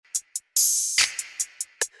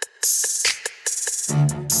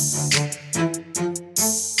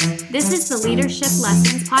This is the Leadership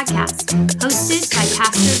Lessons Podcast, hosted by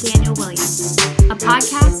Pastor Daniel Williams, a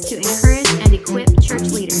podcast to encourage and equip church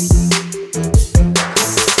leaders.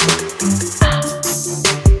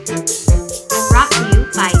 Brought to you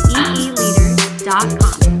by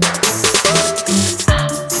eeleaders.com.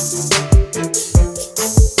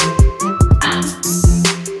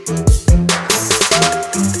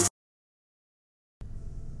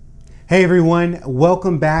 Hey everyone,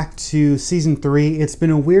 welcome back to season 3. It's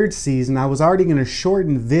been a weird season. I was already going to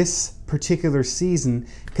shorten this particular season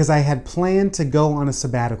because I had planned to go on a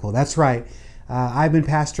sabbatical. That's right. I've been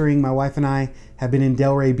pastoring. My wife and I have been in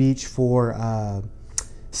Delray Beach for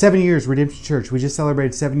 7 years, Redemption Church. We just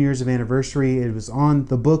celebrated 7 years of anniversary. It was on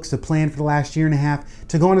the books, the plan for the last year and a half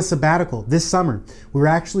to go on a sabbatical this summer. We were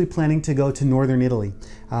actually planning to go to northern Italy.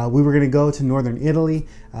 We were going to go to northern Italy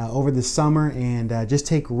over the summer and just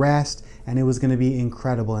take rest, and it was going to be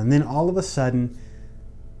incredible. And then all of a sudden,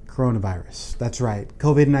 coronavirus. That's right.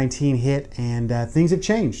 COVID-19 hit and things have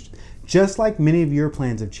changed. Just like many of your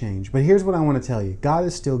plans have changed. But here's what I want to tell you. God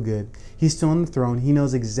is still good. He's still on the throne. He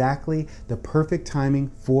knows exactly the perfect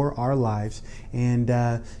timing for our lives. And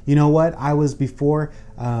you know what? This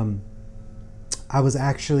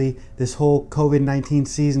whole COVID-19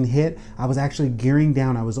 season hit, I was actually gearing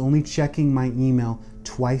down. I was only checking my email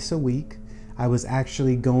twice a week. I was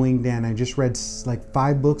actually going down. I just read like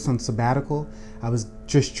 5 books on sabbatical. I was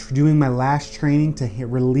just doing my last training to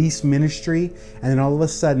release ministry. And then all of a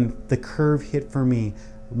sudden, the curve hit for me.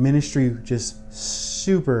 Ministry just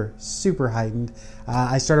super heightened.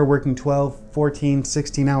 I started working 12, 14,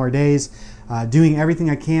 16-hour days, doing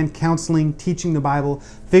everything I can, counseling, teaching the Bible,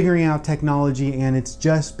 figuring out technology, and it's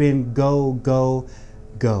just been go.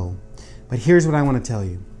 But here's what I want to tell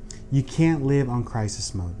you. You can't live on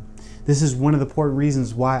crisis mode. This is one of the important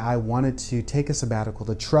reasons why I wanted to take a sabbatical,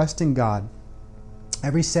 to trust in God.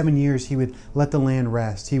 Every 7 years, He would let the land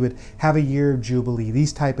rest. He would have a year of Jubilee,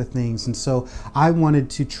 these type of things. And so I wanted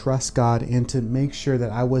to trust God and to make sure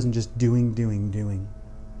that I wasn't just doing.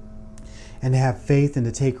 And to have faith and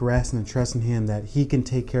to take rest and to trust in Him that He can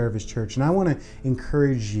take care of His church. And I want to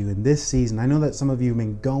encourage you in this season. I know that some of you have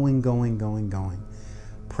been going.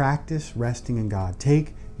 Practice resting in God.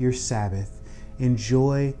 Take your Sabbath.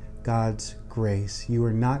 Enjoy God's grace. You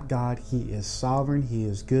are not God. He is sovereign. He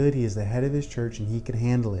is good. He is the head of His church and He can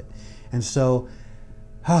handle it. And so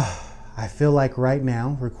I feel like right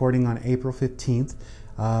now, recording on April 15th,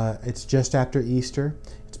 it's just after Easter.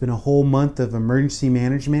 It's been a whole month of emergency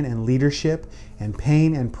management and leadership and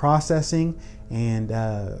pain and processing and,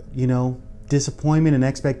 disappointment and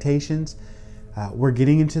expectations. We're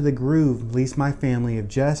getting into the groove, at least my family, of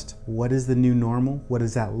just what is the new normal? What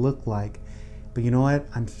does that look like? But you know what?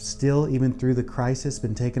 I'm still, even through the crisis,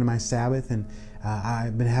 been taking my Sabbath, and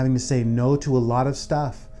I've been having to say no to a lot of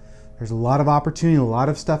stuff. There's a lot of opportunity, a lot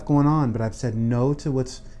of stuff going on, but I've said no to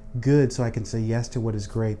what's good so I can say yes to what is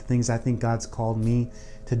great, the things I think God's called me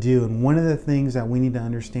to do. And one of the things that we need to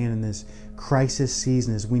understand in this crisis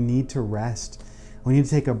season is we need to rest. We need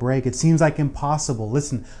to take a break. It seems like impossible.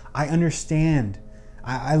 Listen, I understand.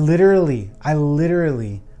 I literally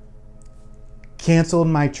canceled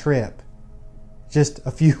my trip just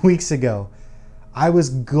a few weeks ago. I was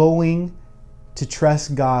going to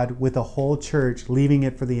trust God with a whole church, leaving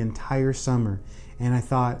it for the entire summer. And I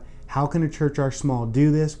thought, how can a church our small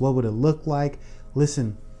do this? What would it look like?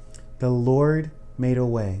 Listen, the Lord made a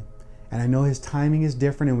way. And I know His timing is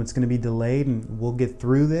different and it's going to be delayed, and we'll get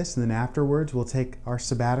through this, and then afterwards we'll take our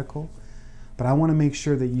sabbatical. But I want to make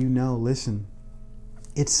sure that you know, listen,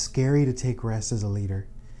 it's scary to take rest as a leader,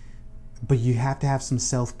 but you have to have some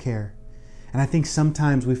self-care. And I think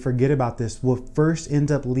sometimes we forget about this. There's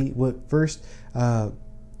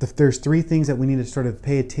 3 things that we need to sort of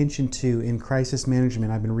pay attention to in crisis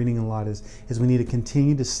management. I've been reading a lot is we need to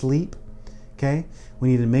continue to sleep. Okay. We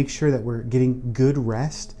need to make sure that we're getting good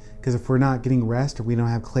rest, because if we're not getting rest or we don't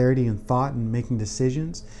have clarity in thought and making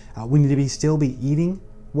decisions, we need to still be eating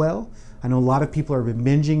well. I know a lot of people are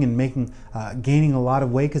binging and gaining a lot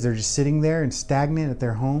of weight because they're just sitting there and stagnant at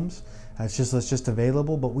their homes. It's just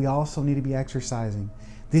available, but we also need to be exercising.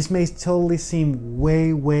 This may totally seem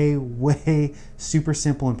way super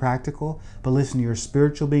simple and practical, but listen, you're a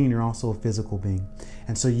spiritual being and you're also a physical being.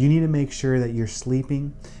 And so you need to make sure that you're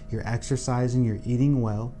sleeping, you're exercising, you're eating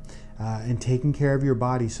well, and taking care of your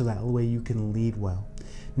body so that way you can lead well.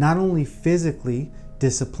 Not only physically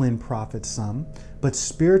discipline profits some, but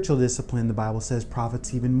spiritual discipline, the Bible says,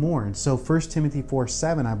 profits even more. And so 1 Timothy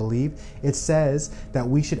 4:7, I believe, it says that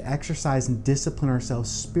we should exercise and discipline ourselves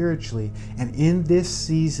spiritually. And in this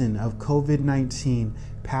season of COVID-19,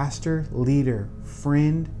 pastor, leader,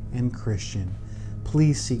 friend, and Christian,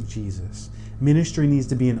 please seek Jesus. Ministry needs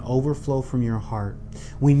to be an overflow from your heart.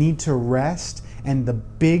 We need to rest, and the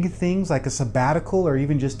big things like a sabbatical or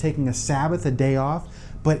even just taking a Sabbath, a day off,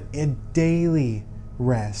 but a daily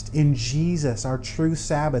rest in Jesus, our true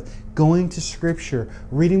Sabbath, going to Scripture,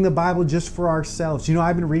 reading the Bible just for ourselves. You know,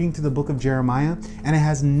 I've been reading through the book of Jeremiah, and it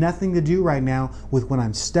has nothing to do right now with when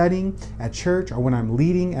I'm studying at church or when I'm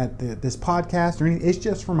leading at this podcast or anything. It's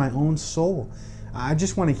just for my own soul. I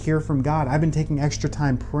just want to hear from God. I've been taking extra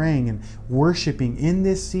time praying and worshiping. In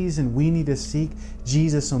this season, we need to seek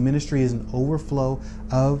Jesus, so ministry is an overflow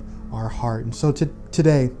of our heart. And so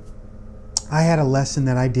today, I had a lesson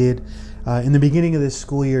that I did in the beginning of this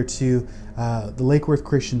school year to the Lake Worth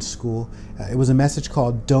Christian School. It was a message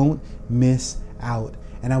called Don't Miss Out.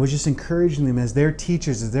 And I was just encouraging them as their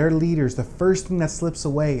teachers, as their leaders. The first thing that slips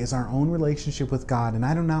away is our own relationship with God. And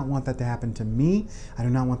I do not want that to happen to me. I do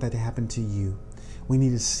not want that to happen to you. We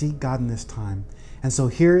need to seek God in this time. And so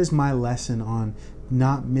here is my lesson on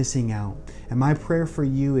not missing out. And my prayer for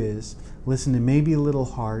you is, listen, it may be a little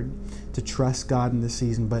hard to trust God in this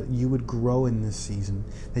season, but you would grow in this season,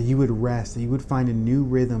 that you would rest, that you would find a new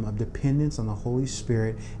rhythm of dependence on the Holy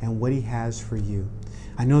Spirit and what He has for you.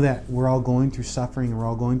 I know that we're all going through suffering, we're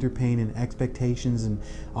all going through pain and expectations, and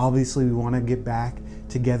obviously we want to get back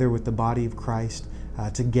together with the body of Christ,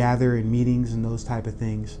 to gather in meetings and those type of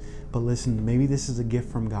things. But listen, maybe this is a gift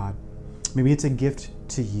from God. Maybe it's a gift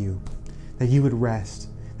to you, that you would rest,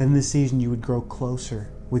 that in this season you would grow closer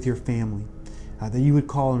with your family, that you would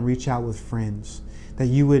call and reach out with friends, that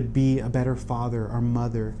you would be a better father or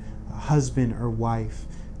mother, husband or wife.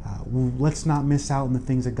 Let's not miss out on the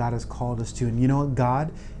things that God has called us to. And you know what,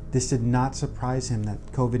 God, this did not surprise Him that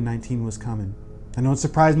COVID-19 was coming. I know it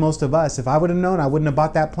surprised most of us. If I would have known, I wouldn't have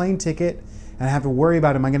bought that plane ticket and I have to worry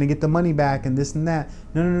about, am I going to get the money back and this and that.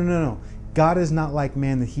 No. God is not like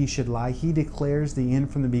man that He should lie. He declares the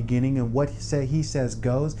end from the beginning, and what He says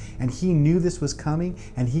goes. And He knew this was coming,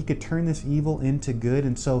 and He could turn this evil into good.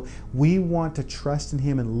 And so we want to trust in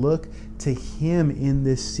Him and look to Him in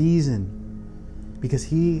this season, because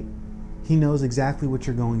He knows exactly what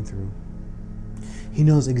you're going through. He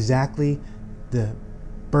knows exactly the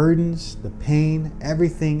burdens, the pain,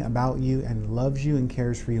 everything about you, and loves you and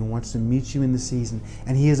cares for you and wants to meet you in the season.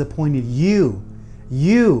 And He has appointed you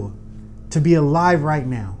to be alive right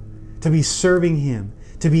now, to be serving Him,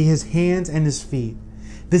 to be His hands and His feet.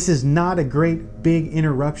 This is not a great big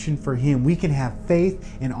interruption for Him. We can have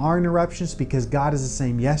faith in our interruptions because God is the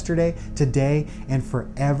same yesterday, today, and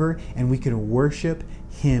forever, and we can worship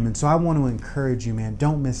Him. And so I want to encourage you, man,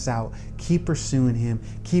 don't miss out. Keep pursuing Him,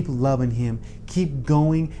 keep loving Him, keep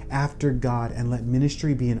going after God, and let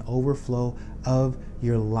ministry be an overflow of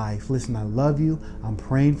your life. Listen, I love you. I'm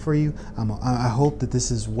praying for you. I hope that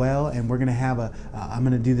this is well, and we're going to have I'm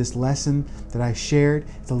going to do this lesson that I shared.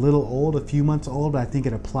 It's a little old, a few months old, but I think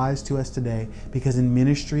it applies to us today, because in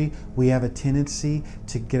ministry, we have a tendency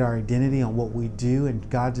to get our identity on what we do, and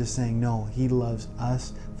God's just saying, no, He loves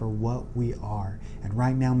us for what we are. And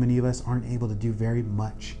right now, many of us aren't able to do very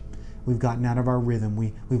much. We've gotten out of our rhythm.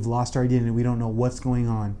 We've lost our identity. We don't know what's going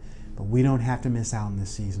on, but we don't have to miss out in this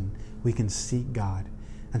season. We can seek God.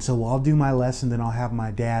 And so I'll do my lesson, then I'll have my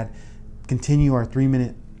dad continue our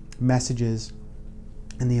 3-minute messages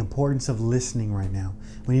and the importance of listening right now.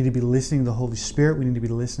 We need to be listening to the Holy Spirit. We need to be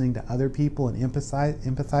listening to other people and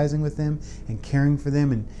empathizing with them and caring for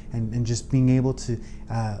them and just being able to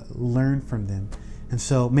learn from them. And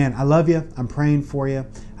so, man, I love you. I'm praying for you.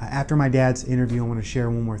 After my dad's interview, I want to share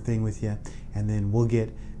one more thing with you, and then we'll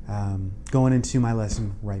get going into my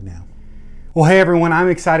lesson right now. Well, hey everyone, I'm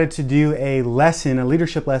excited to do a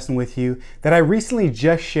leadership lesson with you that I recently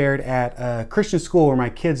just shared at a Christian school where my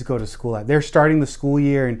kids go to school at. They're starting the school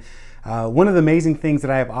year, and one of the amazing things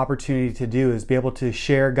that I have opportunity to do is be able to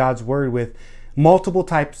share God's Word with multiple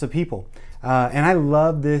types of people. And I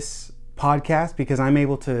love this podcast because I'm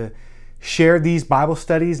able to share these Bible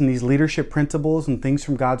studies and these leadership principles and things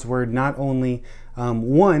from God's Word not only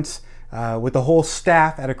once with the whole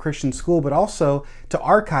staff at a Christian school, but also to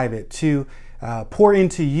archive it, to pour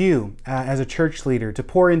into you as a church leader, to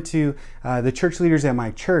pour into the church leaders at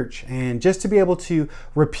my church, and just to be able to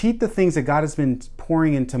repeat the things that God has been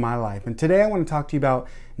pouring into my life. And today I want to talk to you about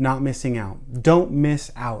not missing out. Don't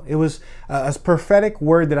miss out. It was a prophetic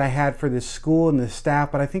word that I had for this school and the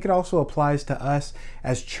staff, but I think it also applies to us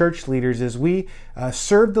as church leaders. As we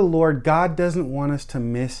serve the Lord, God doesn't want us to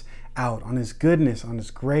miss out on His goodness, on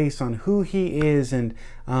His grace, on who He is. And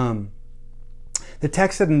the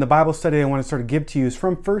text that in the Bible study I want to sort of give to you is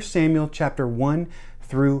from 1 Samuel chapter 1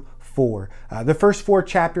 through 4. The first 4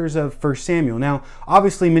 chapters of 1 Samuel. Now,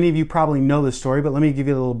 obviously, many of you probably know this story, but let me give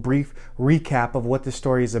you a little brief recap of what the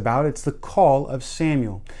story is about. It's the call of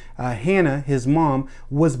Samuel. Hannah, his mom,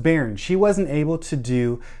 was barren. She wasn't able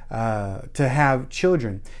to have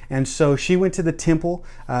children. And so she went to the temple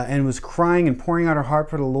and was crying and pouring out her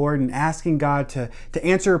heart for the Lord and asking God to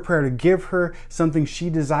answer her prayer, to give her something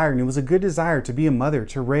she desired. And it was a good desire to be a mother,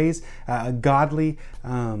 to raise godly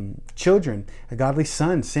children, a godly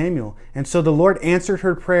son, Samuel. And so the Lord answered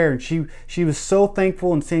her prayer, and she was so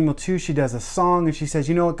thankful. In Samuel 2, she does a song, and she says,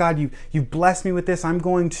 you know what, God, you've blessed me with this. I'm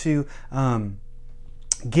going to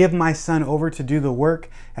give my son over to do the work.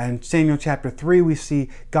 And Samuel chapter 3, we see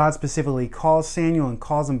God specifically calls Samuel and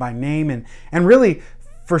calls him by name. And really,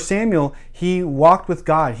 for Samuel, he walked with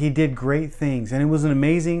God. He did great things. And it was an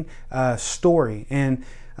amazing story. And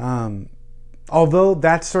although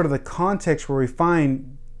that's sort of the context where we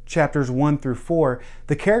find chapters 1 through 4,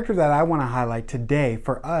 the character that I want to highlight today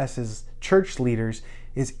for us as church leaders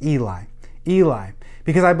is Eli. Eli.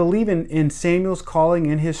 Because I believe in Samuel's calling,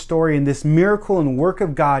 in his story, in this miracle and work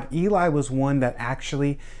of God, Eli was one that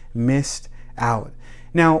actually missed out.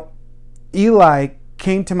 Now, Eli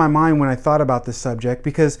came to my mind when I thought about this subject,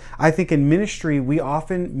 because I think in ministry we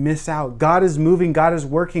often miss out. God is moving, God is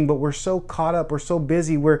working, but we're so caught up, we're so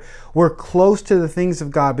busy, we're close to the things of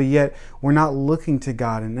God, but yet we're not looking to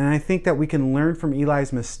God. And I think that we can learn from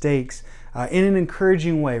Eli's mistakes in an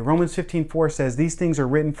encouraging way. Romans 15:4 says, these things are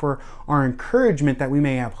written for our encouragement, that we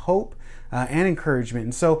may have hope and encouragement.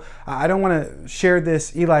 And so I don't want to share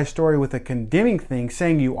this Eli story with a condemning thing,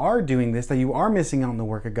 saying you are doing this, that you are missing out on the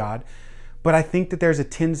work of God. But I think that there's a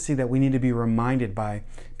tendency that we need to be reminded by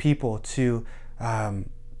people to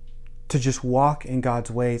just walk in God's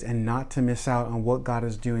ways and not to miss out on what God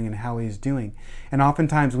is doing and how He's doing. And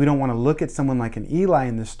oftentimes we don't want to look at someone like an Eli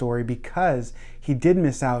in this story because he did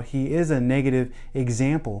miss out. He is a negative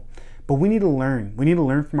example. But we need to learn. We need to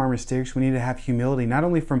learn from our mistakes. We need to have humility, not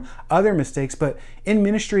only from other mistakes, but in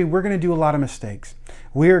ministry, we're going to do a lot of mistakes.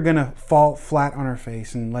 We are going to fall flat on our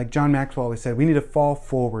face. And like John Maxwell always said, we need to fall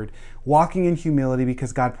forward, walking in humility,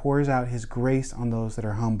 because God pours out His grace on those that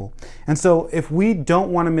are humble. And so if we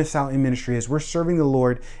don't want to miss out in ministry as we're serving the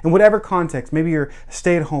Lord in whatever context, maybe you're a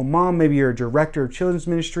stay-at-home mom, maybe you're a director of children's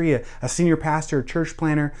ministry, a senior pastor, a church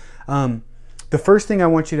planner, the first thing I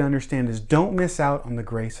want you to understand is don't miss out on the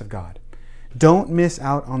grace of God. Don't miss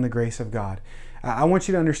out on the grace of God. I want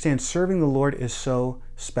you to understand serving the Lord is so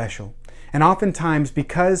special. And oftentimes,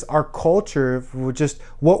 because our culture, just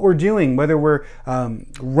what we're doing, whether we're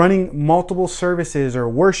running multiple services or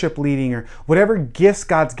worship leading or whatever gifts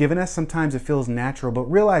God's given us, sometimes it feels natural. But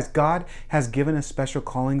realize God has given us special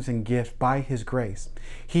callings and gifts by His grace.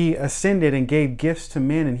 He ascended and gave gifts to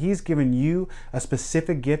men, and He's given you a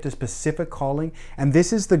specific gift, a specific calling. And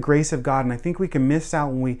this is the grace of God. And I think we can miss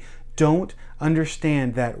out when we don't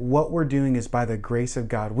understand that what we're doing is by the grace of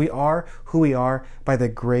God. We are who we are by the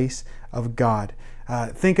grace of God.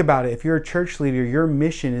 Think about it. If you're a church leader, your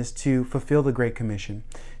mission is to fulfill the Great Commission,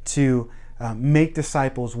 to make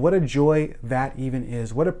disciples. What a joy that even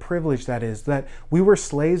is. What a privilege that is. That we were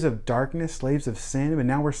slaves of darkness, slaves of sin, but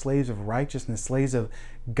now we're slaves of righteousness, slaves of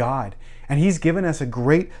God. And He's given us a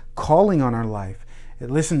great calling on our life.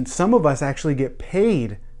 Listen, some of us actually get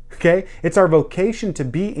paid. Okay? It's our vocation to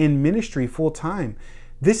be in ministry full time.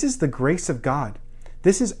 This is the grace of God.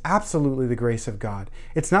 This is absolutely the grace of God.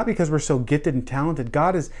 It's not because we're so gifted and talented.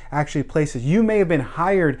 God has actually placed us. You may have been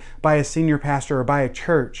hired by a senior pastor or by a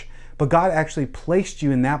church, but God actually placed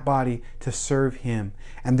you in that body to serve Him.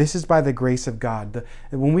 And this is by the grace of God.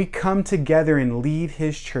 When we come together and lead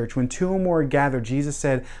His church, when two or more are gathered, Jesus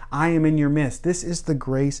said, I am in your midst. This is the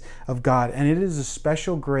grace of God. And it is a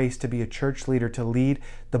special grace to be a church leader, to lead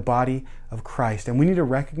the body of Christ. And we need to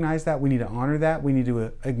recognize that. We need to honor that. We need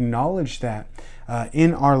to acknowledge that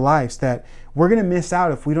in our lives, that we're going to miss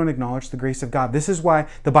out if we don't acknowledge the grace of God. This is why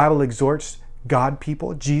the Bible exhorts God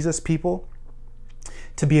people, Jesus people,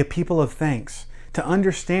 to be a people of thanks, to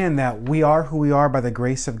understand that we are who we are by the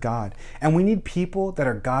grace of God. And we need people that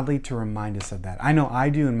are godly to remind us of that. I know I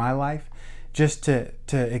do in my life, just to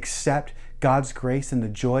accept God's grace and the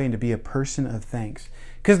joy and to be a person of thanks.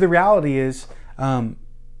 Because the reality is,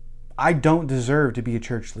 I don't deserve to be a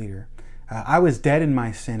church leader. I was dead in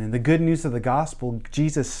my sin, and the good news of the gospel,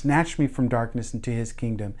 Jesus snatched me from darkness into His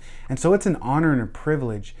kingdom. And so it's an honor and a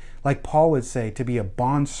privilege, like Paul would say, to be a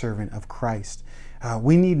bondservant of Christ.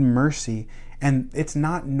 We need mercy, and it's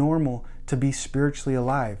not normal to be spiritually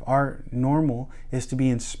alive. Our normal is to be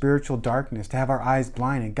in spiritual darkness, to have our eyes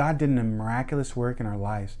blinded. God did a miraculous work in our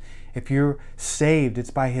lives. If you're saved,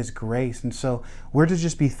 it's by His grace. And so we're to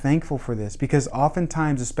just be thankful for this, because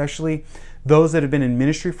oftentimes, especially those that have been in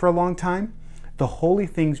ministry for a long time, the holy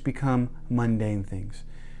things become mundane things.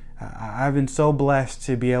 I've been so blessed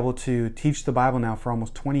to be able to teach the Bible now for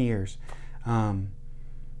almost 20 years. And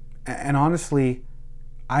honestly,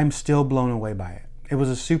 I'm still blown away by it. It was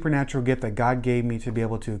a supernatural gift that God gave me to be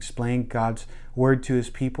able to explain God's word to His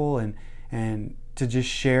people and to just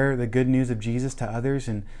share the good news of Jesus to others.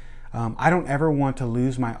 And I don't ever want to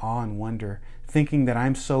lose my awe and wonder, thinking that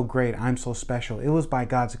I'm so great, I'm so special. It was by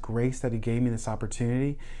God's grace that He gave me this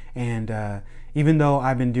opportunity. And even though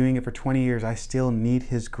I've been doing it for 20 years, I still need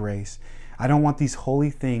His grace. I don't want these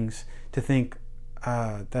holy things to think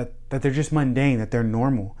that they're just mundane, that they're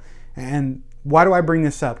normal. And why do I bring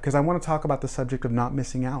this up? Because I want to talk about the subject of not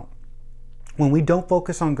missing out. When we don't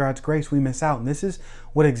focus on God's grace, we miss out. And this is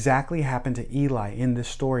what exactly happened to Eli in this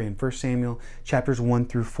story in 1 Samuel chapters 1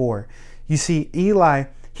 through 4. You see, Eli,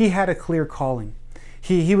 he had a clear calling.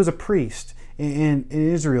 He was a priest in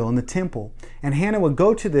Israel, in the temple. And Hannah would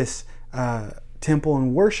go to this temple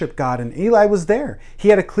and worship God, and Eli was there. He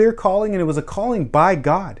had a clear calling, and it was a calling by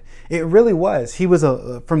God. It really was. He was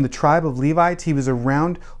from the tribe of Levites. He was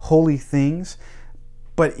around holy things,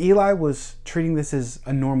 but Eli was treating this as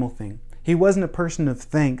a normal thing. He wasn't a person of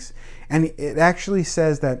thanks, and it actually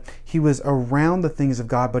says that he was around the things of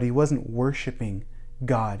God, but he wasn't worshiping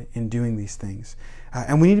God in doing these things.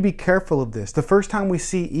 And we need to be careful of this. The first time we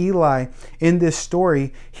see Eli in this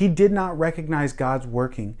story, he did not recognize God's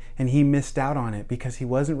working, and he missed out on it because he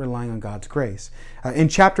wasn't relying on God's grace. In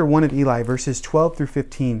chapter 1 of Eli, verses 12 through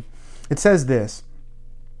 15, it says this: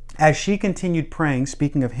 "As she continued praying,"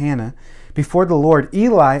 speaking of Hannah, "before the Lord,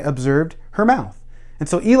 Eli observed her mouth." And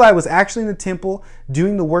so Eli was actually in the temple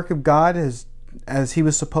doing the work of God as he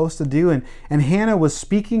was supposed to do. And Hannah was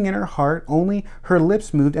speaking in her heart, only her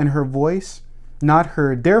lips moved and her voice not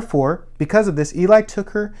heard. Therefore, because of this, Eli took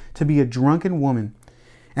her to be a drunken woman.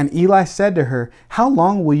 And Eli said to her, "How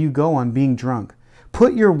long will you go on being drunk?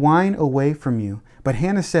 Put your wine away from you." But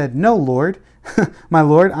Hannah said, "No, Lord, my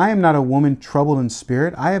Lord, I am not a woman troubled in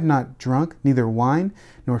spirit. I have not drunk neither wine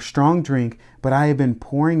nor strong drink, but I have been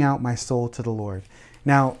pouring out my soul to the Lord."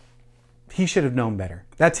 Now, he should have known better.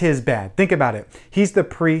 That's his bad. Think about it. He's the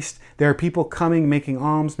priest. There are people coming, making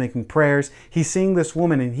alms, making prayers. He's seeing this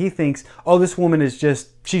woman and he thinks, oh, this woman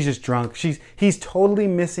she's just drunk. He's totally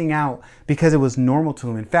missing out because it was normal to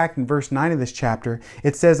him. In fact, in verse 9 of this chapter,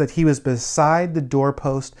 it says that he was beside the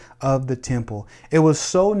doorpost of the temple. It was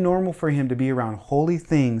so normal for him to be around holy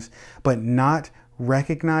things, but not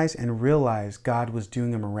recognize and realize God was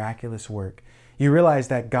doing a miraculous work. You realize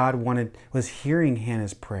that God was hearing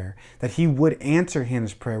Hannah's prayer, that He would answer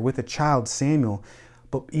Hannah's prayer with a child, Samuel.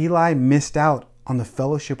 But Eli missed out on the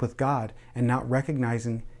fellowship with God and not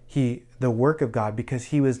recognizing the work of God because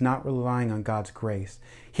he was not relying on God's grace.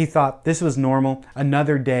 He thought this was normal,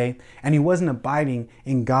 another day, and he wasn't abiding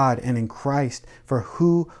in God and in Christ for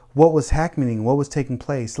what was happening, what was taking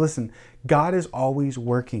place. Listen, God is always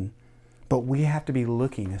working, but we have to be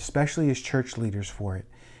looking, especially as church leaders, for it.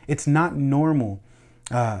 It's not normal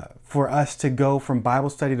for us to go from Bible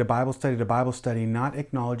study to Bible study to Bible study, not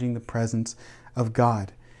acknowledging the presence of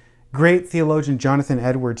God. Great theologian Jonathan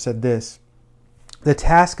Edwards said this: "The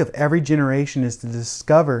task of every generation is to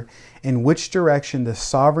discover in which direction the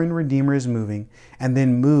sovereign Redeemer is moving and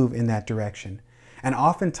then move in that direction." And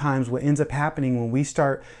oftentimes what ends up happening when we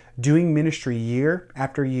start doing ministry year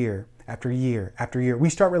after year, after year after year, we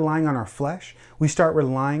start relying on our flesh. We start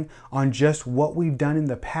relying on just what we've done in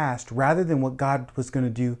the past rather than what God was going to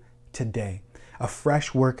do today, a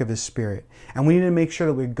fresh work of His Spirit. And we need to make sure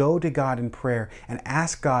that we go to God in prayer and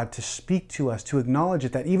ask God to speak to us, to acknowledge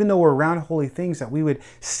it, that even though we're around holy things, that we would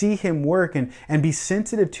see Him work and be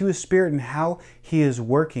sensitive to His Spirit and how He is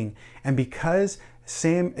working. And because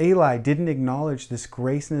Eli didn't acknowledge this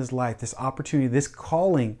grace in his life, this opportunity, this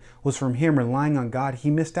calling was from him relying on God, he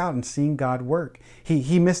missed out on seeing God work.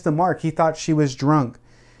 He missed the mark. He thought she was drunk.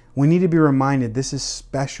 We need to be reminded this is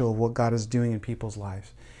special, what God is doing in people's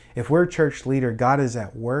lives. If we're a church leader, God is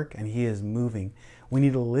at work and He is moving. We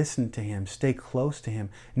need to listen to Him, stay close to Him,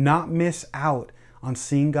 not miss out on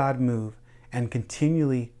seeing God move and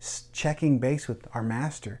continually checking base with our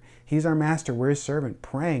Master. He's our Master. We're His servant,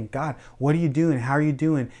 praying, God, what are you doing? How are you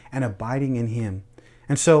doing? And abiding in Him.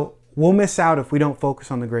 And so we'll miss out if we don't focus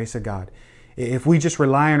on the grace of God. If we just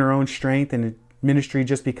rely on our own strength and ministry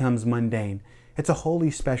just becomes mundane. It's a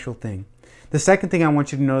holy, special thing. The second thing I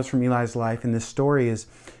want you to notice from Eli's life in this story is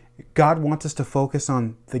God wants us to focus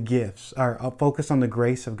on the gifts, or focus on the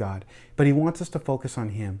grace of God, but He wants us to focus on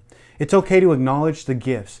Him. It's okay to acknowledge the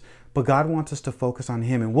gifts, but God wants us to focus on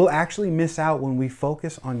Him. And we'll actually miss out when we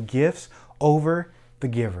focus on gifts over the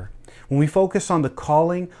giver. When we focus on the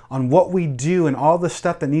calling, on what we do and all the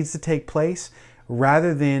stuff that needs to take place,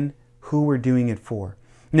 rather than who we're doing it for.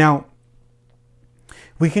 Now,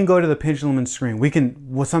 we can go to the pendulum and swing.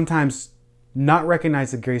 We'll sometimes not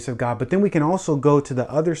recognize the grace of God, but then we can also go to the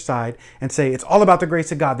other side and say it's all about the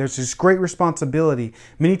grace of God. There's this great responsibility.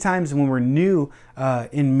 Many times when we're new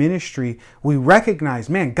in ministry, we recognize,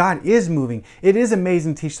 man, God is moving. It is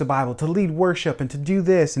amazing to teach the Bible, to lead worship, and to do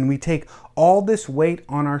this. And we take all this weight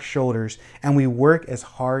on our shoulders and we work as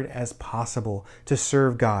hard as possible to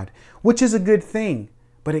serve God, which is a good thing,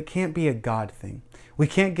 but it can't be a God thing. We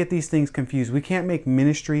can't get these things confused. We can't make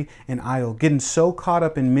ministry an idol, getting so caught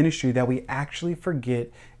up in ministry that we actually forget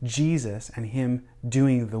Jesus and Him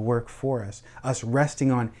doing the work for us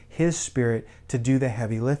resting on His Spirit to do the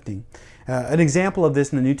heavy lifting. An example of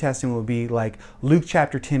this in the New Testament would be like Luke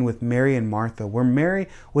chapter 10 with Mary and Martha, where Mary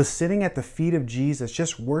was sitting at the feet of Jesus,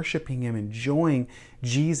 just worshiping Him, enjoying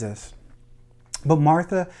Jesus. But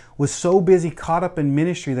Martha was so busy, caught up in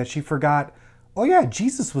ministry, that she forgot, oh yeah,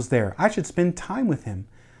 Jesus was there. I should spend time with Him.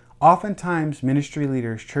 Oftentimes, ministry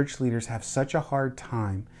leaders, church leaders have such a hard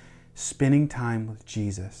time spending time with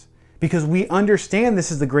Jesus because we understand this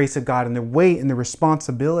is the grace of God and the weight and the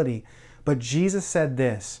responsibility. But Jesus said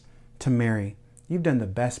this to Mary, you've done the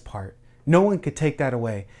best part. No one could take that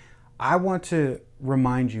away. I want to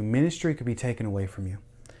remind you, ministry could be taken away from you.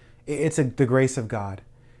 It's the grace of God.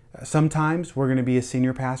 Sometimes we're going to be a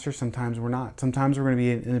senior pastor, sometimes we're not. Sometimes we're going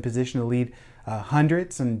to be in a position to lead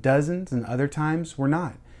hundreds and dozens, and other times we're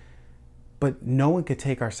not. But no one could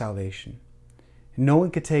take our salvation. No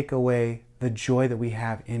one could take away the joy that we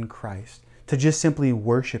have in Christ, to just simply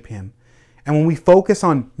worship Him. And when we focus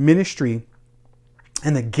on ministry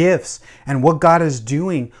and the gifts and what God is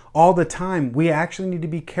doing all the time, we actually need to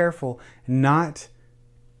be careful not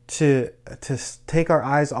to take our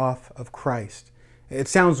eyes off of Christ. It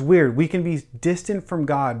sounds weird. We can be distant from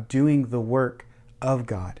God doing the work of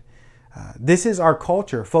God. This is our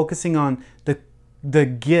culture, focusing on the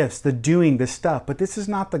gifts, the doing, the stuff. But this is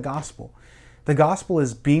not the gospel. The gospel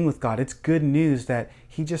is being with God. It's good news that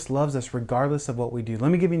He just loves us regardless of what we do.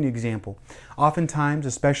 Let me give you an example. Oftentimes,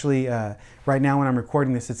 especially right now when I'm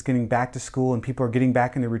recording this, it's getting back to school and people are getting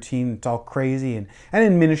back in the routine. It's all crazy. And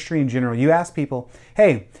in ministry in general, you ask people,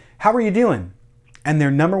 hey, how are you doing? And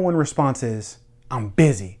their number one response is, I'm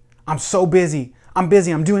busy. I'm so busy. I'm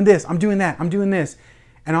busy. I'm doing this. I'm doing that. I'm doing this.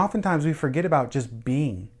 And oftentimes we forget about just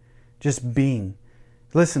being. Just being.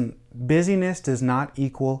 Listen, busyness does not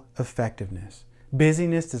equal effectiveness.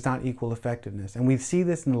 Busyness does not equal effectiveness. And we see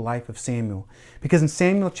this in the life of Samuel. Because in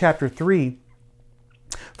Samuel chapter 3,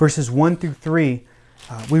 verses 1 through 3,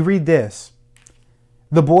 we read this.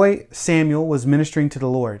 The boy Samuel was ministering to the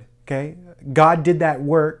Lord. Okay? God did that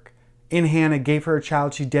work in Hannah, gave her a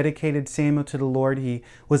child. She dedicated Samuel to the Lord. He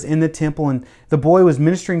was in the temple and the boy was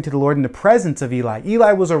ministering to the Lord in the presence of Eli.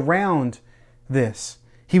 Eli was around this.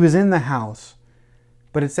 He was in the house.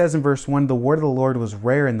 But it says in verse 1, the word of the Lord was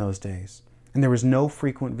rare in those days, and there was no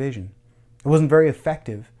frequent vision. It wasn't very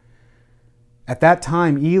effective. At that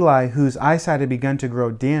time, Eli, whose eyesight had begun to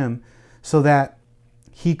grow dim so that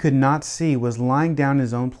he could not see, was lying down in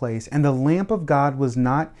his own place, and the lamp of God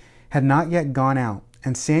had not yet gone out.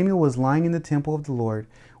 And Samuel was lying in the temple of the Lord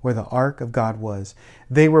where the ark of God was.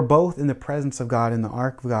 They were both in the presence of God in the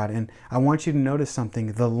ark of God. And I want you to notice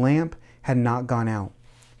something. The lamp had not gone out,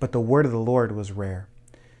 but the word of the Lord was rare.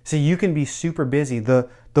 See, you can be super busy. The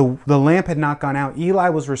lamp had not gone out. Eli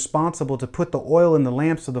was responsible to put the oil in the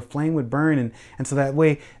lamp so the flame would burn, and so that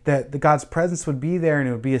way that God's presence would be there and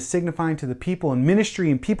it would be a signifying to the people in ministry,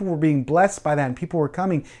 and people were being blessed by that, and people were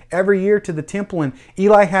coming every year to the temple, and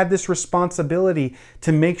Eli had this responsibility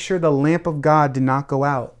to make sure the lamp of God did not go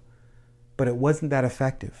out, but it wasn't that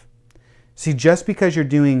effective. See, just because you're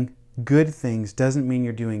doing good things doesn't mean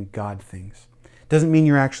you're doing God things. Doesn't mean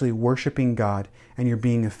you're actually worshiping God and you're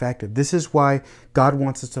being effective. This is why God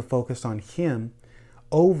wants us to focus on Him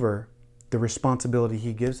over the responsibility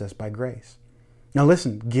He gives us by grace. Now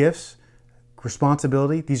listen, gifts,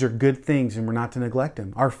 responsibility, these are good things and we're not to neglect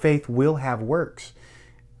them. Our faith will have works,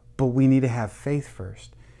 but we need to have faith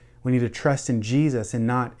first. We need to trust in Jesus and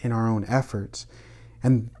not in our own efforts.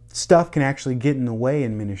 And stuff can actually get in the way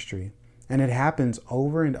in ministry. And it happens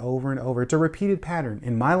over and over and over. It's a repeated pattern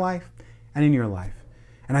in my life and in your life.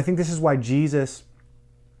 And I think this is why Jesus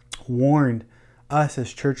warned us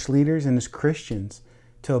as church leaders and as Christians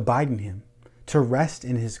to abide in Him, to rest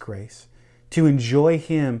in His grace, to enjoy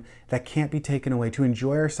Him that can't be taken away, to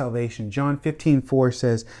enjoy our salvation. John 15:4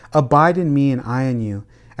 says, "Abide in me and I in you.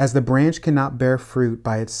 As the branch cannot bear fruit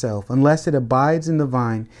by itself unless it abides in the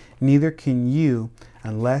vine, neither can you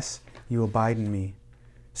unless you abide in me."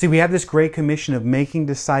 See, we have this great commission of making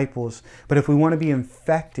disciples, but if we want to be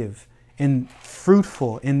effective and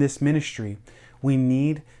fruitful in this ministry, we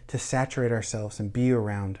need to saturate ourselves and be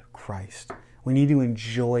around Christ. We need to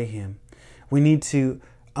enjoy Him. We need to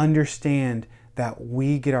understand that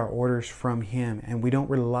we get our orders from Him and we don't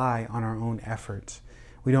rely on our own efforts.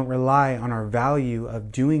 We don't rely on our value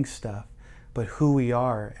of doing stuff, but who we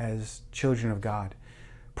are as children of God.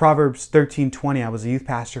 Proverbs 13:20, I was a youth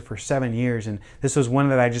pastor for 7 years, and this was one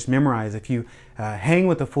that I just memorized. If you hang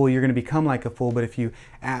with a fool, you're going to become like a fool, but if you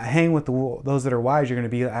hang with those that are wise, you're going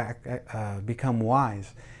to become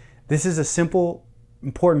wise. This is a simple,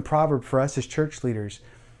 important proverb for us as church leaders.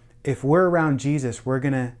 If we're around Jesus, we're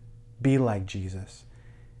going to be like Jesus.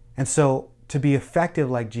 And so to be effective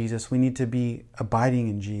like Jesus, we need to be abiding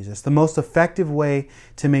in Jesus. The most effective way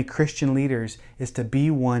to make Christian leaders is to be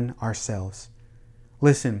one ourselves.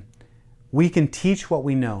 Listen, we can teach what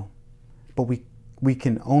we know, but we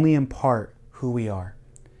can only impart who we are.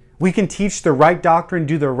 We can teach the right doctrine,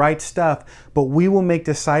 do the right stuff, but we will make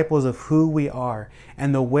disciples of who we are.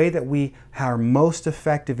 And the way that we are most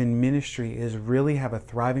effective in ministry is really have a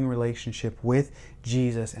thriving relationship with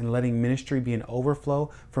Jesus and letting ministry be an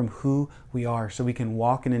overflow from who we are so we can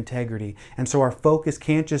walk in integrity. And so our focus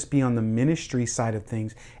can't just be on the ministry side of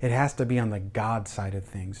things. It has to be on the God side of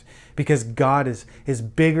things, because God is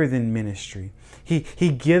bigger than ministry. He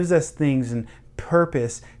gives us things and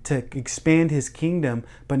purpose to expand His kingdom,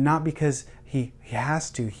 but not because He has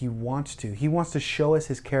to. He wants to. He wants to show us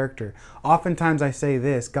His character. Oftentimes I say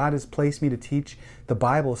this: God has placed me to teach the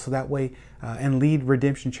Bible so that way and lead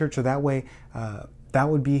Redemption Church, so that way that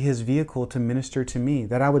would be His vehicle to minister to me,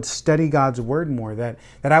 that I would study God's Word more, that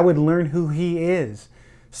I would learn who He is.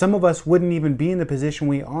 Some of us wouldn't even be in the position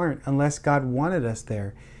we aren't unless God wanted us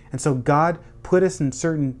there. And so God put us in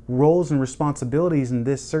certain roles and responsibilities in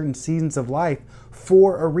this certain seasons of life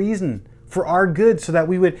for a reason, for our good, so that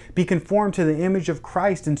we would be conformed to the image of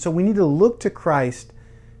Christ. And so we need to look to Christ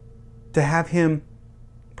to have Him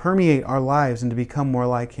permeate our lives and to become more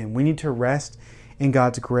like Him. We need to rest in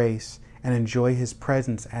God's grace and enjoy His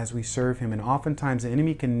presence as we serve Him. And oftentimes the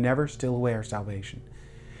enemy can never steal away our salvation,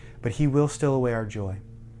 but he will steal away our joy.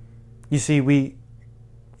 You see, we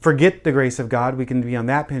forget the grace of God. We can be on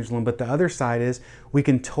that pendulum, but the other side is we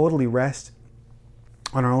can totally rest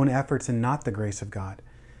on our own efforts and not the grace of God.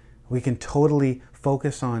 We can totally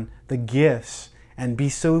focus on the gifts and be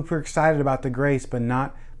super excited about the grace,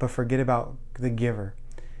 but forget about the giver.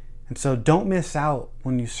 And so don't miss out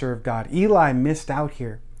when you serve God. Eli missed out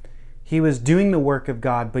here. He was doing the work of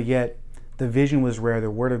God, but yet the vision was rare, the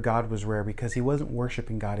word of God was rare, because he wasn't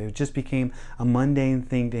worshiping God. It just became a mundane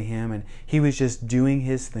thing to him, and he was just doing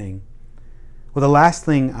his thing. Well, the last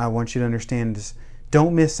thing I want you to understand is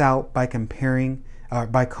don't miss out by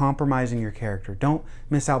by compromising your character. Don't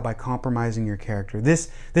miss out by compromising your character. This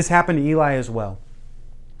happened to Eli as well.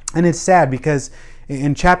 And it's sad because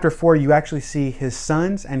in chapter 4, you actually see his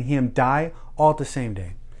sons and him die all at the same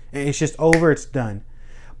day. It's just over, it's done.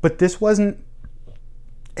 But this wasn't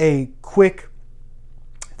a quick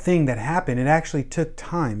thing that happened. It actually took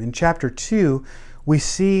time. In chapter 2, we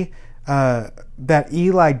see that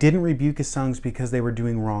Eli didn't rebuke his sons because they were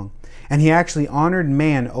doing wrong. And he actually honored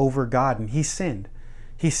man over God, and he sinned.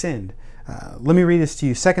 He sinned. Let me read this to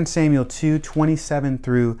you. 2 Samuel 2:27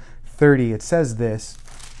 through 30. It says this: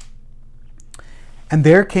 "And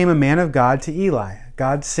there came a man of God to Eli."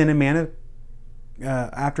 God sent a man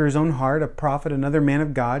after his own heart, a prophet, another man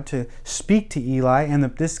of God, to speak to Eli. And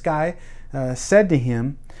this guy said to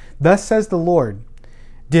him, "Thus says the Lord,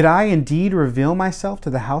 did I indeed reveal myself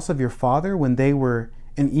to the house of your father when they were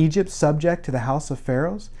in Egypt, subject to the house of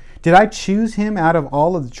Pharaohs? Did I choose him out of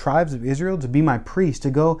all of the tribes of Israel to be my priest,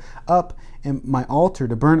 to go up in my altar,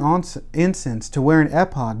 to burn incense, to wear an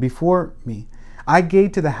ephod before me? I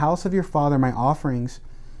gave to the house of your father my offerings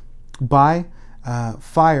by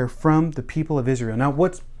fire from the people of Israel." Now,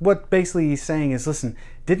 what basically he's saying is, listen,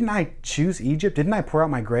 didn't I choose Egypt? Didn't I pour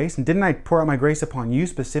out my grace? And didn't I pour out my grace upon you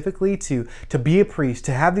specifically to be a priest,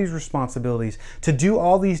 to have these responsibilities, to do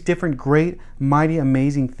all these different great, mighty,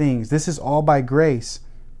 amazing things? This is all by grace.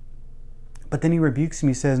 But then he rebukes him.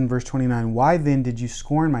 He says in verse 29, "Why then did you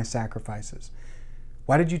scorn my sacrifices?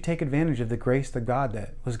 Why did you take advantage of the grace of God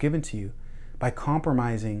that was given to you by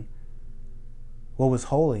compromising what was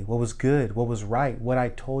holy, what was good, what was right, what I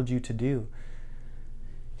told you to do?"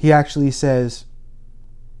 He actually says,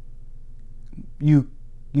 "You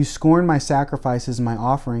You scorned my sacrifices and my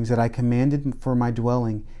offerings that I commanded for my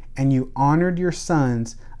dwelling, and you honored your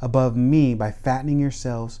sons above me by fattening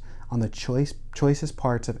yourselves on the choicest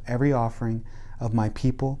parts of every offering of my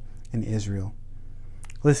people in Israel.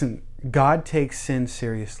 Listen, God takes sin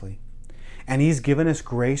seriously. And He's given us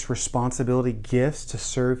grace, responsibility, gifts to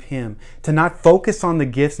serve Him. To not focus on the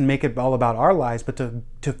gifts and make it all about our lives, but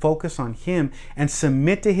to focus on Him and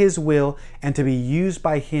submit to His will and to be used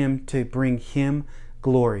by Him to bring Him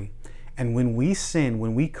glory. And when we sin,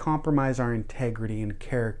 when we compromise our integrity and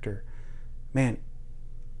character, man,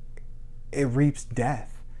 it reaps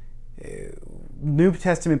death. New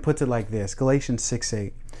Testament puts it like this, Galatians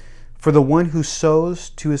 6:8. For the one who sows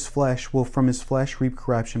to his flesh will from his flesh reap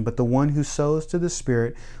corruption, but the one who sows to the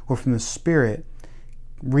Spirit will from the Spirit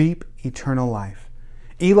reap eternal life.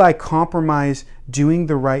 Eli compromised doing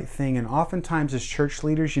the right thing, and oftentimes as church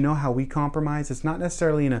leaders, you know how we compromise? It's not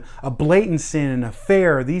necessarily in a blatant sin, an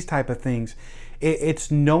affair, or these type of things. It's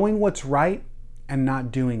knowing what's right and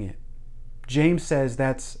not doing it. James says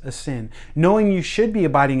that's a sin. Knowing you should be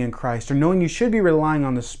abiding in Christ, or knowing you should be relying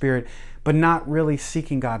on the Spirit, but not really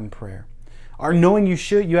seeking God in prayer. Or knowing you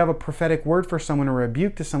have a prophetic word for someone or a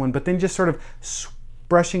rebuke to someone, but then just sort of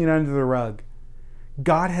brushing it under the rug.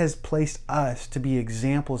 God has placed us to be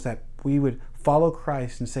examples that we would follow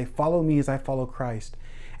Christ and say, follow me as I follow Christ.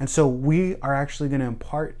 And so we are actually going to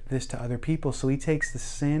impart this to other people. So He takes the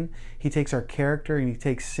sin, He takes our character, and He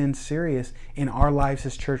takes sin serious in our lives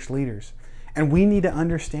as church leaders. And we need to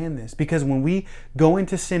understand this, because when we go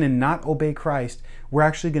into sin and not obey Christ, we're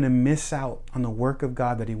actually going to miss out on the work of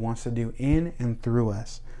God that He wants to do in and through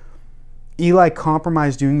us. Eli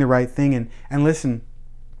compromised doing the right thing. And listen,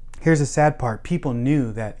 here's the sad part. People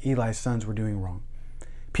knew that Eli's sons were doing wrong.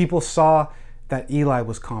 People saw that Eli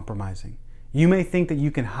was compromising. You may think that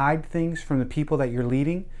you can hide things from the people that you're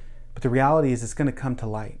leading, but the reality is it's going to come to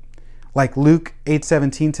light. Like Luke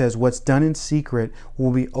 8:17 says, what's done in secret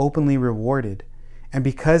will be openly rewarded. And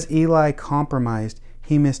because Eli compromised,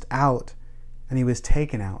 he missed out and he was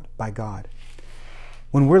taken out by God.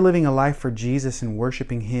 When we're living a life for Jesus and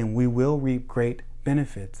worshiping Him, we will reap great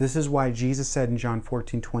benefits. This is why Jesus said in John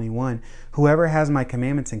 14:21, whoever has my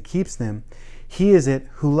commandments and keeps them, he is it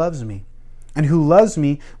who loves me. And who loves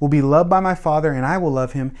me will be loved by my Father, and I will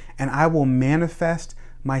love him, and I will manifest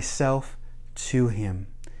myself to him.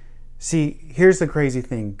 See, here's the crazy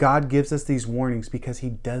thing. God gives us these warnings because He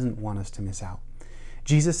doesn't want us to miss out.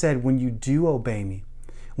 Jesus said, when you do obey me,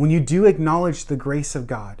 when you do acknowledge the grace of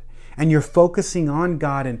God, and you're focusing on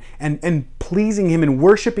God and pleasing Him and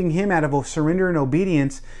worshiping Him out of surrender and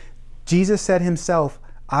obedience, Jesus said Himself,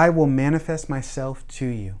 I will manifest myself to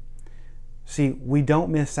you. See, we don't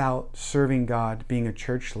miss out serving God, being a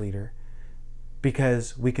church leader,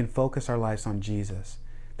 because we can focus our lives on Jesus.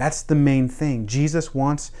 That's the main thing. Jesus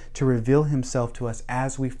wants to reveal Himself to us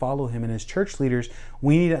as we follow Him. And as church leaders,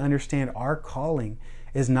 we need to understand our calling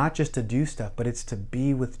is not just to do stuff, but it's to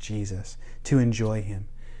be with Jesus, to enjoy Him.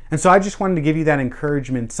 And so I just wanted to give you that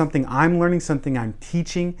encouragement, something I'm learning, something I'm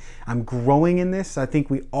teaching. I'm growing in this. I think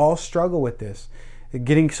we all struggle with this.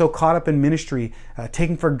 Getting so caught up in ministry,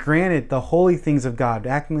 taking for granted the holy things of God,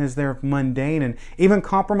 acting as they're mundane, and even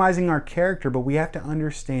compromising our character. But we have to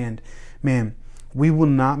understand, man, we will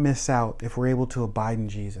not miss out if we're able to abide in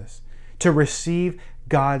Jesus, to receive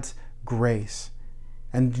God's grace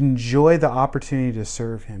and enjoy the opportunity to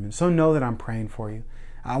serve Him. And so know that I'm praying for you.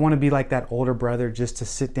 I want to be like that older brother, just to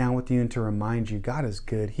sit down with you and to remind you God is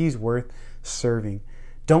good. He's worth serving.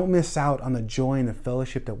 Don't miss out on the joy and the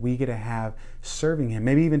fellowship that we get to have serving Him.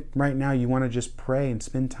 Maybe even right now you want to just pray and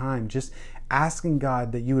spend time just asking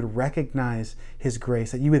God that you would recognize His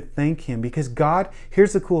grace, that you would thank Him, because God,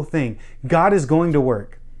 here's the cool thing, God is going to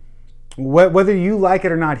work. Whether you like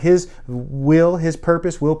it or not, His will, His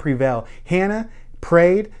purpose will prevail. Hannah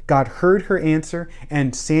prayed, God heard her answer,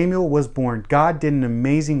 and Samuel was born. God did an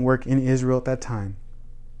amazing work in Israel at that time.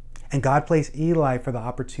 And God placed Eli for the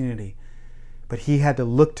opportunity, but he had to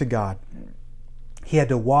look to God. He had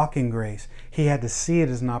to walk in grace. He had to see it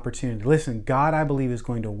as an opportunity. Listen, God, I believe, is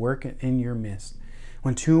going to work in your midst.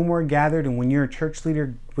 When two or more are gathered, and when you're a church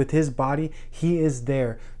leader with His body, He is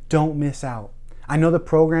there. Don't miss out. I know the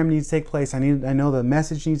program needs to take place. I know the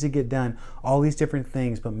message needs to get done. All these different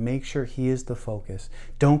things, but make sure He is the focus.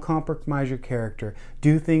 Don't compromise your character.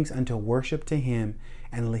 Do things unto worship to Him,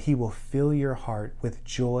 and He will fill your heart with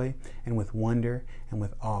joy and with wonder and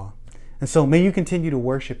with awe. And so may you continue to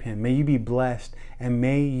worship Him. May you be blessed, and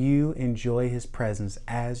may you enjoy His presence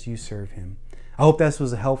as you serve Him. I hope this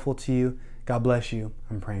was helpful to you. God bless you.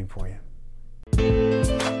 I'm praying for you.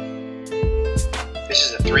 This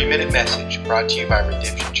is a 3-minute message brought to you by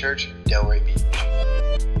Redemption Church, Delray Beach.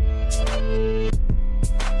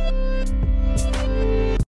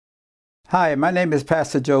 Hi, my name is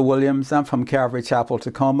Pastor Joe Williams. I'm from Calvary Chapel,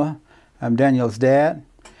 Tacoma. I'm Daniel's dad.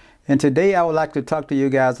 And today I would like to talk to you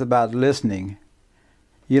guys about listening.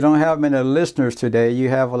 You don't have many listeners today. You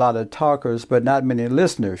have a lot of talkers, but not many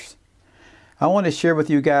listeners. I want to share with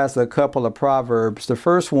you guys a couple of Proverbs. The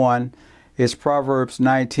first one is Proverbs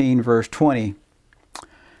 19, verse 20.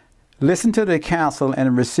 Listen to the counsel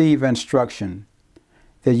and receive instruction,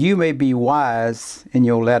 that you may be wise in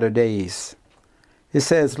your latter days. It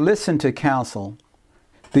says, listen to counsel.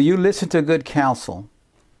 Do you listen to good counsel?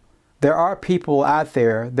 There are people out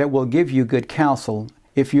there that will give you good counsel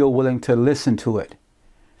if you're willing to listen to it.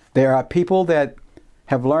 There are people that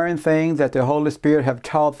have learned things that the Holy Spirit have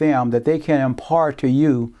taught them that they can impart to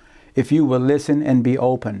you if you will listen and be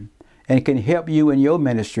open, and it can help you in your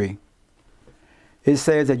ministry. It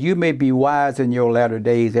says that you may be wise in your latter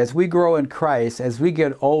days. As we grow in Christ, as we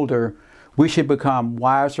get older, we should become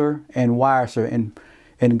wiser and wiser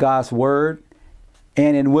in God's Word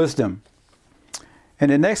and in wisdom. And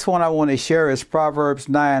the next one I want to share is Proverbs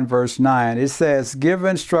 9, verse 9. It says, give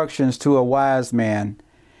instructions to a wise man,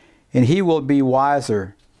 and he will be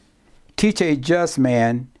wiser. Teach a just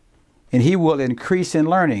man, and he will increase in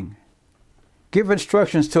learning. Give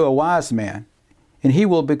instructions to a wise man, and he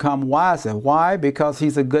will become wiser. Why? Because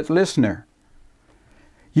he's a good listener.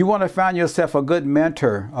 You want to find yourself a good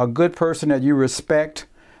mentor, a good person that you respect,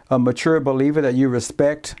 a mature believer that you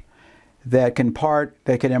respect, that can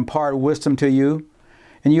impart wisdom to you.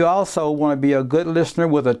 And you also want to be a good listener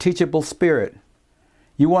with a teachable spirit.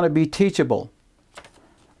 You want to be teachable.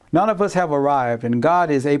 None of us have arrived, and God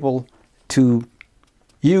is able to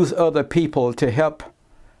use other people to help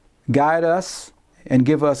guide us and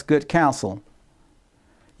give us good counsel.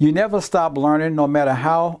 You never stop learning, no matter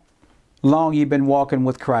how long you've been walking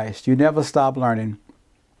with Christ. You never stop learning.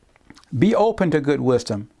 Be open to good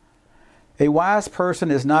wisdom. A wise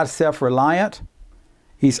person is not self-reliant.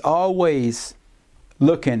 He's always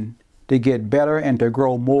looking to get better and to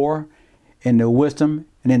grow more in the wisdom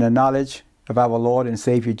and in the knowledge of our Lord and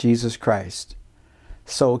Savior Jesus Christ.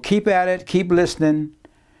 So keep at it, keep listening,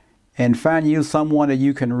 and find you someone that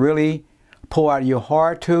you can really pour out your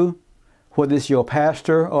heart to, whether it's your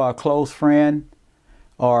pastor or a close friend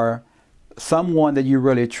or someone that you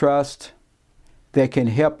really trust that can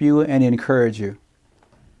help you and encourage you.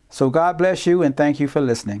 So God bless you, and thank you for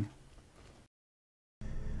listening.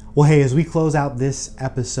 Well, hey, as we close out this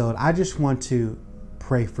episode, I just want to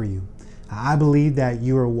pray for you. I believe that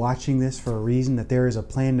you are watching this for a reason, that there is a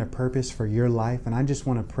plan and a purpose for your life. And I just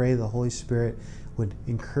want to pray the Holy Spirit would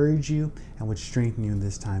encourage you and would strengthen you in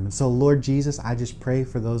this time. And so, Lord Jesus, I just pray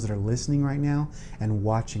for those that are listening right now and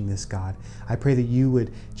watching this, God. I pray that you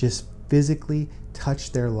would just physically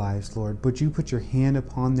touch their lives, Lord. Would you put your hand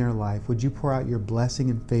upon their life? Would you pour out your blessing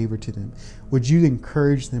and favor to them? Would you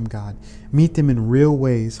encourage them, God? Meet them in real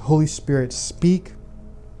ways. Holy Spirit, speak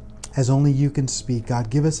as only you can speak. God,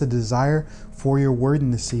 give us a desire for your word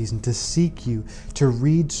in this season, to seek you, to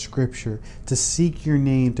read scripture, to seek your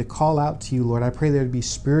name, to call out to you, Lord. I pray there would be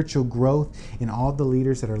spiritual growth in all the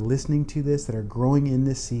leaders that are listening to this, that are growing in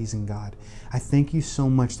this season, God. I thank you so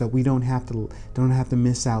much that we don't have to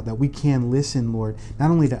miss out, that we can listen, Lord,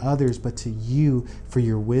 not only to others, but to you for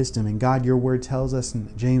your wisdom. And God, your word tells us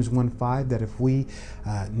in James 1:5 that if we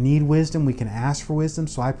need wisdom, we can ask for wisdom.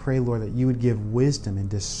 So I pray, Lord, that you would give wisdom and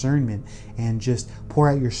discernment and just pour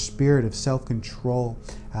out your spirit of self-control,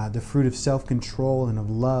 the fruit of self-control and of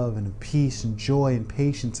love and of peace and joy and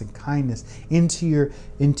patience and kindness into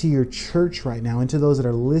your church right now, into those that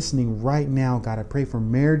are listening right now. God, I pray for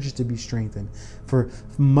marriages to be strengthened, for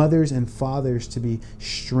mothers and fathers to be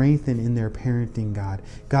strengthened in their parenting, God.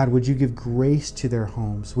 God, would you give grace to their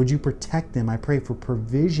homes? Would you protect them? I pray for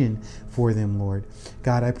provision for them, Lord.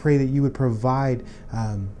 God, I pray that you would provide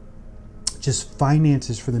just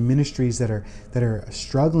finances for the ministries that are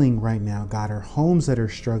struggling right now, God, or homes that are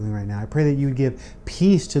struggling right now. I pray that you would give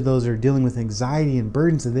peace to those that are dealing with anxiety and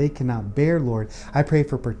burdens that they cannot bear, Lord. I pray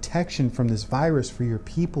for protection from this virus for your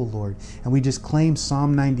people, Lord. And we just claim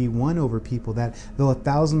Psalm 91 over people, that though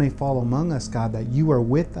 1,000 may fall among us, God, that you are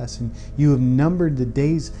with us and you have numbered the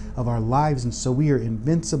days of our lives. And so we are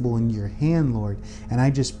invincible in your hand, Lord. And I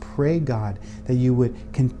just pray, God, that you would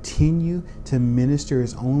continue to minister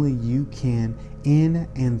as only you can in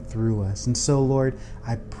and through us. And so, Lord,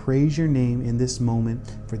 I praise your name in this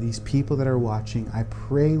moment for these people that are watching. I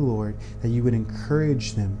pray, Lord, that you would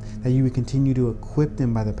encourage them, that you would continue to equip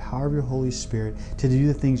them by the power of your Holy Spirit to do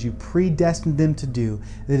the things you predestined them to do.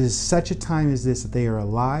 It is such a time as this that they are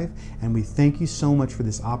alive, and we thank you so much for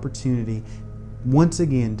this opportunity once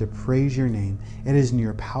again to praise your name. It is in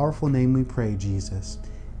your powerful name we pray, Jesus.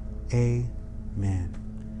 Amen.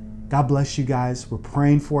 God bless you guys. We're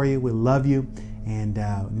praying for you. We love you. And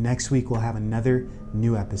next week we'll have another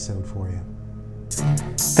new episode for you.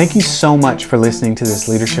 Thank you so much for listening to this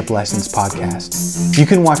Leadership Lessons podcast. You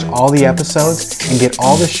can watch all the episodes and get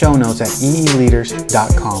all the show notes at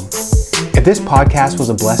eeleaders.com. If this podcast was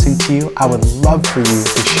a blessing to you, I would love for you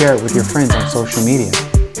to share it with your friends on social media.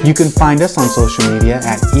 You can find us on social media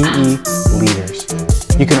at eeleaders.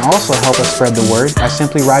 You can also help us spread the word by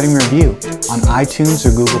simply writing a review on iTunes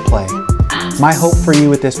or Google Play. My hope for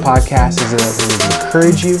you with this podcast is that it will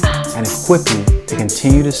encourage you and equip you to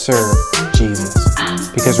continue to serve Jesus.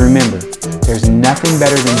 Because remember, there's nothing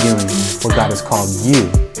better than doing what God has called you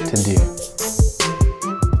to do.